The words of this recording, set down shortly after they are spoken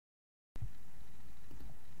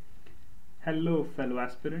Hello, fellow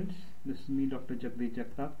aspirants. This is me, Dr. Jagdish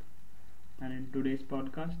Jagtap, and in today's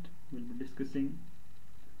podcast, we'll be discussing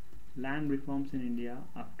land reforms in India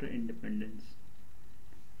after independence.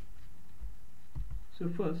 So,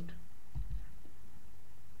 first,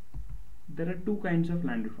 there are two kinds of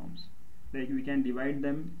land reforms. Like, we can divide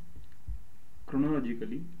them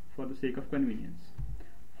chronologically for the sake of convenience.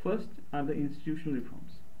 First are the institutional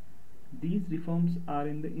reforms. These reforms are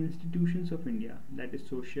in the institutions of India, that is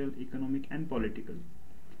social, economic and political.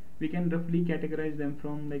 We can roughly categorize them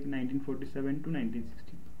from like 1947 to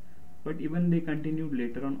 1960, but even they continued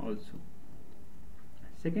later on also.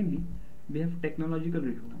 Secondly, we have technological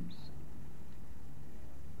reforms,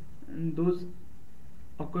 and those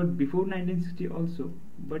occurred before 1960 also,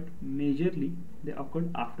 but majorly they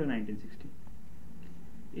occurred after 1960.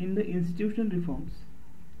 In the institutional reforms,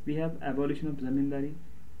 we have abolition of zamindari,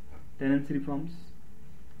 tenancy reforms,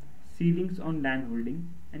 ceilings on land holding,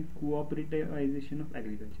 and cooperativization of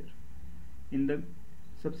agriculture. In the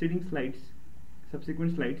subsequent slides,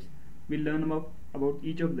 we'll learn about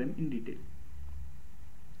each of them in detail.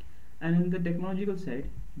 And in the technological side,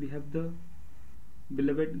 we have the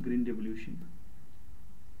beloved Green Revolution.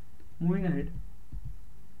 Moving ahead,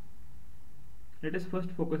 let us first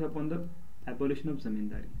focus upon the abolition of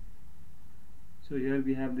zamindari. So here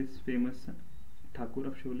we have this famous Thakur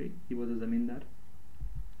of Sholay. He was a zamindar.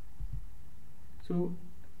 So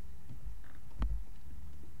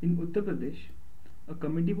in Uttar Pradesh, a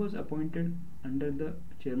committee was appointed under the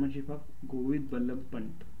chairmanship of Govind Ballabh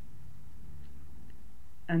Pant,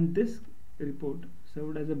 and this report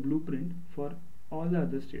served as a blueprint for all the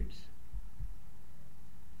other states.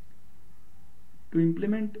 To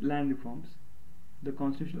implement land reforms, the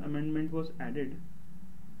constitutional amendment was done,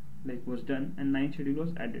 and 9th schedule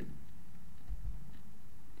was added.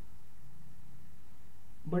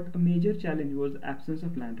 But a major challenge was the absence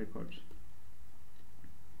of land records.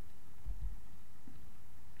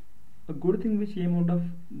 A good thing which came out of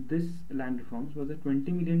this land reforms was that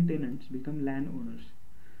 20 million tenants become land owners.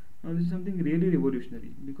 Now this is something really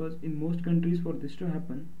revolutionary, because in most countries for this to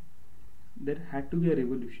happen, there had to be a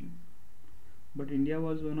revolution. But India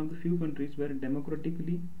was one of the few countries where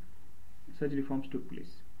democratically such reforms took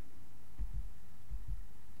place.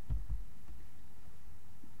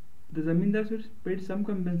 The zamindars were paid some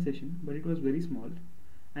compensation, but it was very small,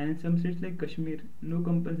 and in some states like Kashmir, no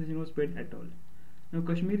compensation was paid at all. Now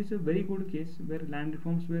Kashmir is a very good case where land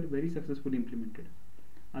reforms were very successfully implemented.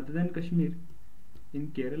 Other than Kashmir,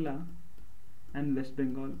 in Kerala and West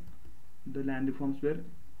Bengal, the land reforms were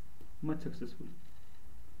much successful.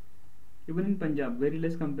 Even in Punjab, very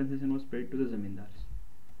less compensation was paid to the zamindars.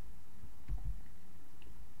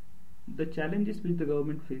 The challenges which the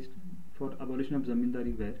government faced for abolition of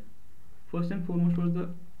zamindari were, first and foremost, was the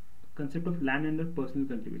concept of land under personal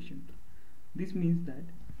cultivation. This means that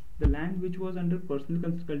the land which was under personal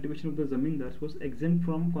cultivation of the zamindars was exempt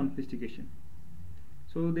from confiscation.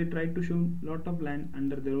 So they tried to show lot of land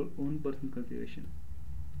under their own personal cultivation.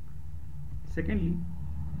 Secondly,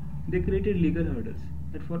 they created legal hurdles,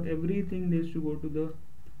 that for everything they used to go to the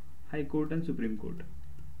High Court and Supreme Court,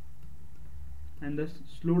 and thus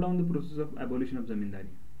slow down the process of abolition of zamindari.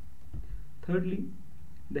 Thirdly,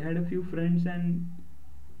 they had a few friends and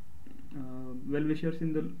well-wishers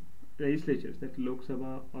in the legislatures, like Lok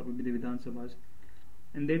Sabha or maybe the Vidhan Sabhas,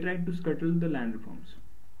 and they tried to scuttle the land reforms.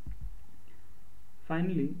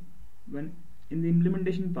 Finally, when in the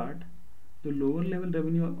implementation part, the lower level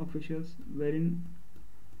revenue officials were in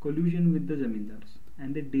collusion with the zamindars,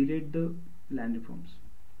 and they delayed the land reforms.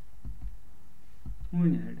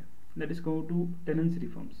 Moving ahead, let us go to tenancy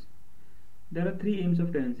reforms. There are three aims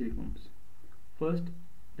of tenancy reforms. First,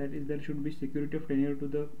 that is, there should be security of tenure to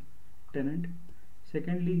the tenant.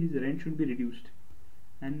 Secondly, his rent should be reduced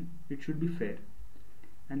and it should be fair.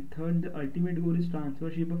 And third, the ultimate goal is transfer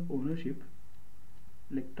of ownership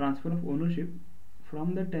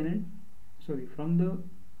from the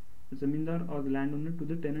zamindar or the landowner to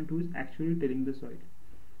the tenant who is actually tilling the soil.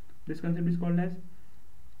 This concept is called as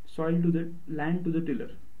land to the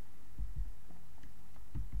tiller.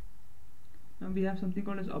 Now we have something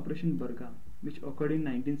called as Operation Barga, which occurred in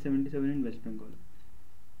 1977 in West Bengal.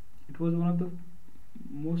 It was one of the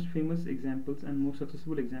most famous examples and most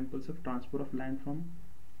successful examples of transfer of land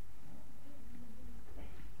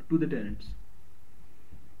to the tenants.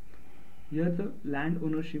 Here the land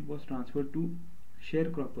ownership was transferred to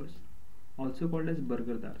sharecroppers, also called as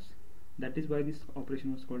burgardars. That is why this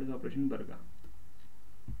operation was called as Operation Barga.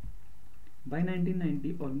 By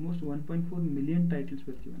 1990, almost 1.4 million titles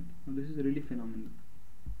were given. Now this is really phenomenal.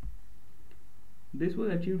 This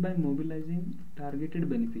was achieved by mobilizing targeted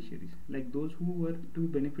beneficiaries, like those who were to be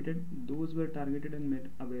benefited, those were targeted and made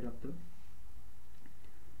aware of the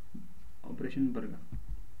Operation Barga.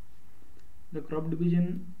 The crop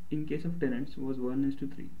division in case of tenants was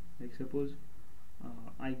 1:3. Like suppose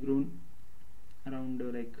I grown around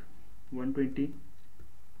like 120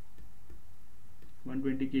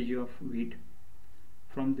 kg of wheat.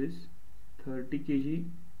 From this 30 kg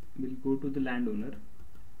will go to the landowner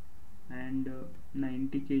and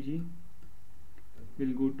 90 kg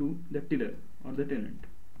will go to the tiller or the tenant.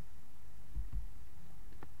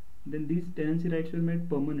 Then these tenancy rights were made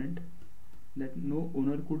permanent, that no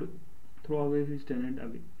owner could throw away his tenant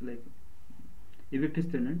away, like evict his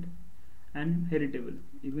tenant, and heritable,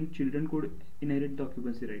 even children could inherit the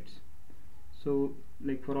occupancy rights. So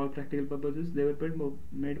like for all practical purposes they were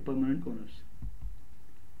made permanent owners.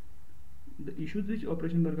 The issues which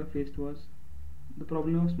Operation Barga faced was the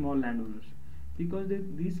problem of small landowners, because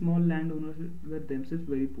these small landowners were themselves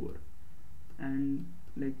very poor, and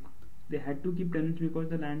like they had to keep tenants because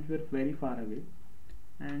the lands were very far away,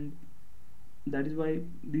 and that is why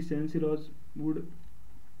these tenancy laws would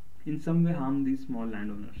in some way harm these small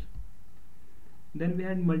landowners. Then we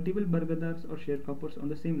had multiple bargadars or sharecroppers on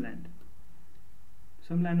the same land.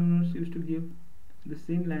 Some landowners used to give the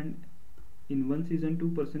same land in one season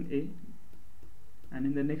to person A and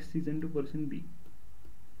in the next season to person B.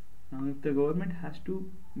 Now if the government has to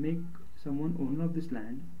make someone owner of this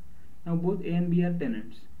land, now both A and B are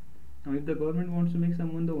tenants. Now if the government wants to make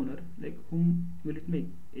someone the owner, like whom will it make?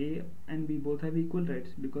 A and B both have equal rights,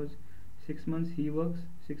 because 6 months he works,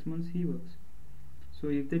 6 months he works. So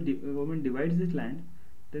if the government divides this land,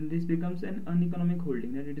 then this becomes an uneconomic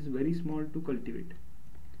holding, that it is very small to cultivate.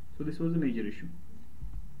 So this was a major issue.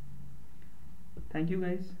 Thank you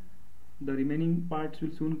guys. The remaining parts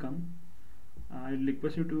will soon come. I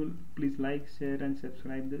request you to please like, share and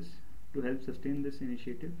subscribe this to help sustain this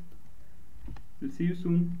initiative. We'll see you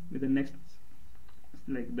soon with the next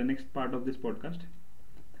part of this podcast.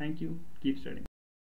 Thank you. Keep studying.